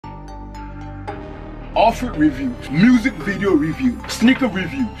outfit reviews, music video reviews, sneaker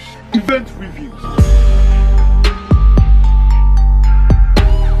reviews, event reviews.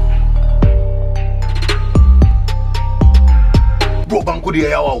 Bro, banko de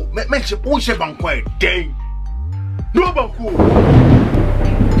yawa. Make sure we say banko e dang. No banko.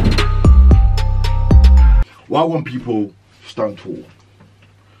 Why won't people stand tall?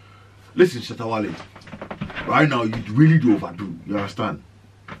 Listen, Shattawale. Right now, you really do overdo. You understand?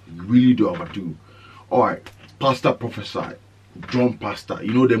 You really do overdo. Alright, pastor prophesied. John pastor.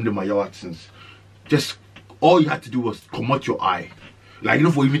 You know them Mayawatins. Just all you had to do was come out your eye. Like, you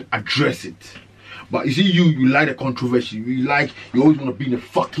know, for even address it. But you see, you like the controversy. You always want to be in the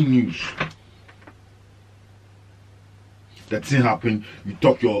fucking news. That thing happened, you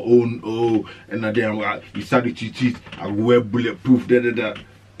talk your own, and then you started to cheat, I wear bulletproof,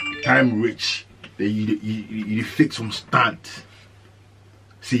 time rich. Then you fix some stunt.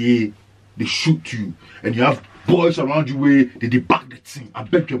 See, they shoot you, and you have boys around you where they back the thing. I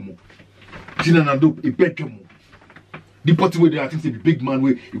beg you more. I beg you more. The party where they are think the big man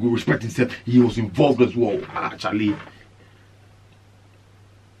where he will respect himself, he was involved as well. Actually,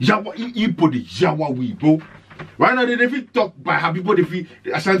 Yawa, he put the Yawa we, bro. Right now, they fit talk by heart. People, they fit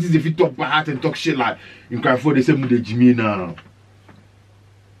Ashantis, they fit talk by heart and talk shit like in Carrefour. They say me the Jimmy now.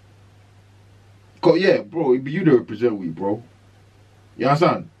 Cause yeah, bro, it be you that represent we, bro. You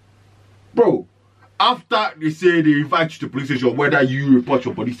understand, bro? After they say they invite you to police station, whether you report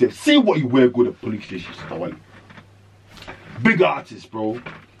your police, say what you wear, go to police station. Big artists, bro.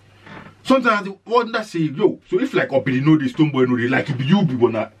 Sometimes what that say, yo. So if like Obidi know this, Stoneboy know they like it, you be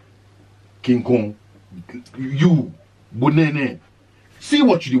one that King Kong. You, Bonene, see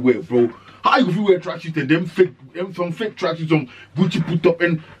what you wear, bro. How you wear tracksuit and them some fake tracksuits, some Gucci put up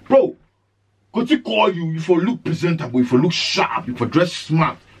and bro, could you call you if you look presentable, if you look sharp, if you dress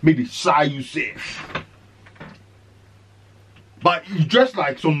smart, make the shy you safe. But you dress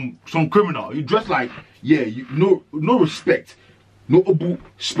like some criminal. You dress like you no respect, no obu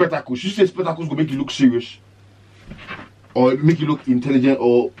spectacles. You say spectacles go make you look serious, or make you look intelligent,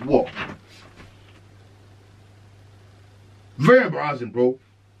 or what? Very embarrassing, bro.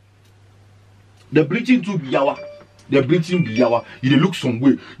 The bleaching to be yawa. The bleaching be yawa. You look some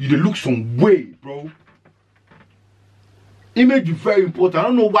way. You look some way, bro. Image is very important. I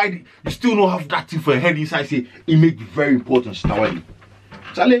don't know why you still don't have that thing for your head inside. Say image is very important, Shattawale.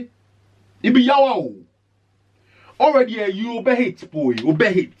 Charlie, it be yawa. Already you obey hate, boy.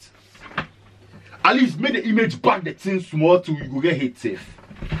 Obey hate. At least make the image back the thing small till you go get hate safe.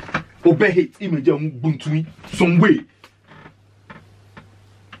 Obey hate image buntu some way.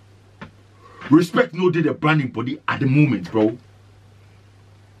 Respect no did the branding body at the moment, bro.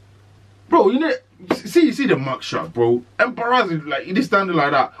 Bro, you know, see the mark shot, bro. Emperors is like, it is standing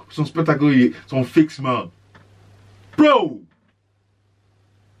like that. Some spectacle, some fake smile. Bro,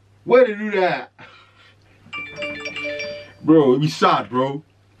 where they do that? Bro, it be sad, bro.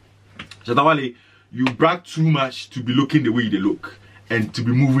 Shattawale, you brag too much to be looking the way they look. And to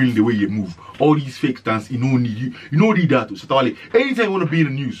be moving the way you move. All these fake stunts, you don't need you. You don't need that, Shattawale. Anytime you want to be in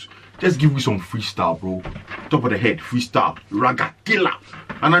the news, just give me some freestyle, bro. Top of the head, freestyle, raga killer.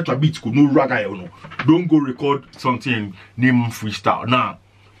 And actual beats could no raga, you know. Don't go record something and name freestyle. Nah,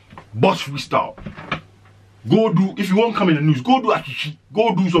 boss freestyle. Go do, if you want to come in the news, go do akishi.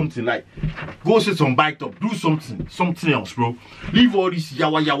 Go do something like, go set some bike up, do something else, bro. Leave all these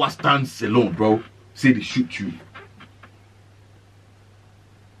yawa stands alone, bro. Say they shoot you.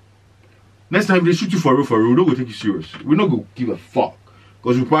 Next time if they shoot you for real, we don't go take you serious. We not go give a fuck.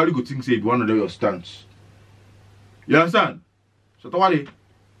 Because we probably go think say it one of your stunts. You understand? Shattawale,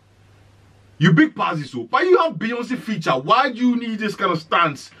 you big passes so. But you have Beyonce feature. Why do you need this kind of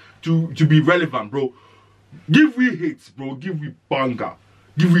stance to be relevant, bro? Give me hits, bro. Give me banger.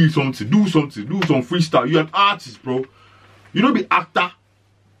 Give me something. Do some freestyle. You're an artist, bro. You don't be actor.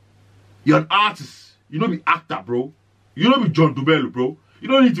 You're an artist. You don't be actor, bro. You don't be John Dubello, bro. You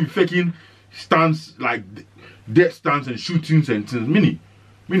don't need to be faking stunts like death stunts and shootings and things. Mini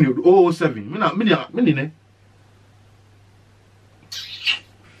 007. Mini ne.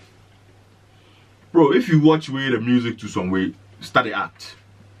 Bro, if you watch way the music to some way, start the act.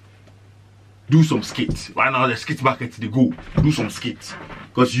 Do some skits. Right now the skit market they go. Do some skits.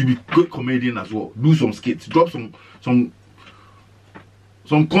 Because you be good comedian as well. Do some skits. Drop some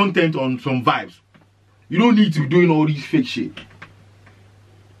content on some vibes. You don't need to be doing all these fake shit.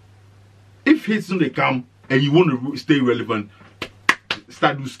 If hits when they come and you want to stay relevant,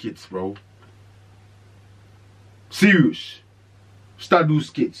 start do skits, bro. Serious. Start do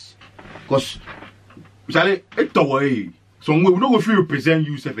skits. Because it's away. Some way we don't go feel represent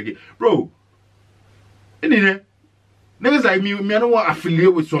you self again. Bro, Anyway, niggas like me, I don't want to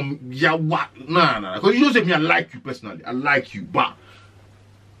affiliate with some yawa. Nah. Because you don't say me, I like you personally. I like you, but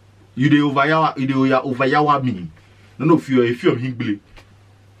you dey over yawa me. No, if you're Hingbly.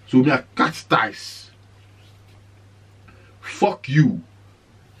 So me I cut ties. Fuck you.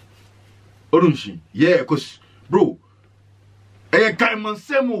 Odunshi. Yeah, because bro. Guy man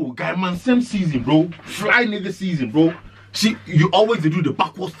sem season, bro. Fly nigga season, bro. See, you always do the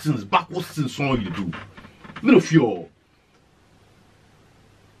backwards things song you do. Little fear.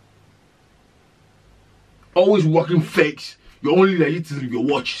 Always walking fakes. You only like it to your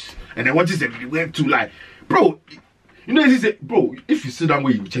watches. And then watches everywhere too, like, bro. You know this is bro, if you sit down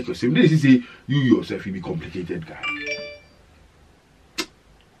where you check yourself, this is you yourself, you be complicated guy.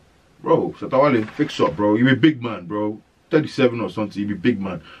 Bro, Shattawale, fix up, bro. You be a big man, bro. 37 or something, you be big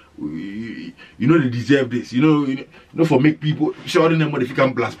man. You know they deserve this. You know for make people shouting them what if you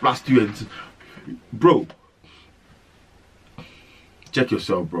can blast you and bro. Check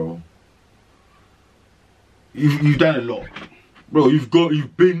yourself, bro. You've done a lot. Bro, you've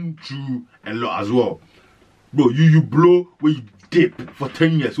been through a lot as well. Bro, you blow where you dip for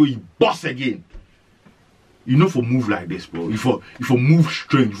 10 years, where you boss again. You know for move like this, bro. You for move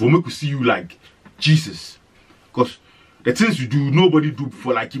strange, for make we see you like Jesus. Cause the things you do, nobody do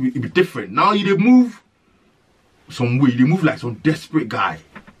before, like it be different. Now you they move some way, they move like some desperate guy.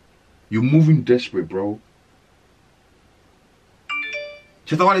 You're moving desperate, bro.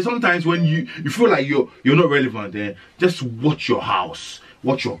 Shattawale, sometimes when you feel like you're not relevant, then just watch your house,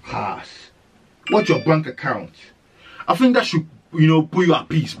 watch your cars, watch your bank account. I think that should, put you at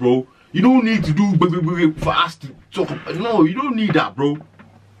peace, bro. You don't need to do for us to talk. No, you don't need that, bro.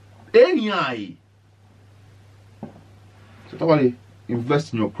 Any Shattawale,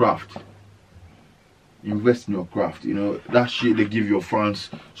 invest in your craft. Invest in your craft. That shit they give your fans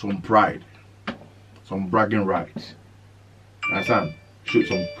some pride, some bragging rights. You understand? Shoot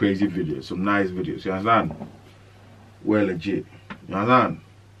some crazy videos, some nice videos. You understand? Well legit. You understand?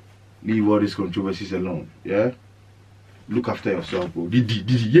 Leave all these controversies alone. Yeah? Look after yourself, bro.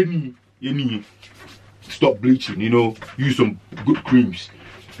 Yeni. Stop bleaching, use some good creams.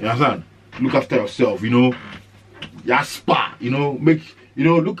 You understand? Look after yourself, your spa, make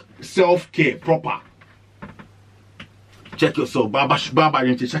look self-care proper. Check yourself, baba,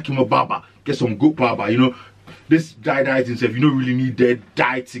 check him baba, get some good baba, this dieting stuff, you don't really need dead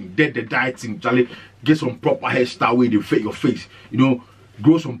dieting, Charlie. Get some proper hairstyle where they fit your face,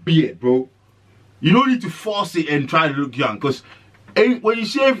 grow some beard, bro. You don't need to force it and try to look young, because when you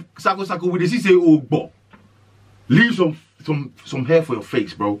shave sako with this, you say, oh, bo. Leave some hair for your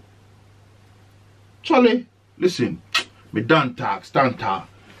face, bro. Charlie, listen, me stand tag.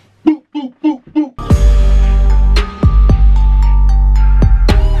 Boop, boop, boop, boop.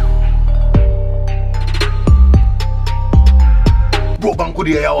 Bro, banko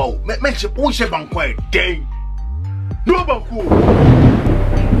de yawa. Make sure banko e dang. No banko.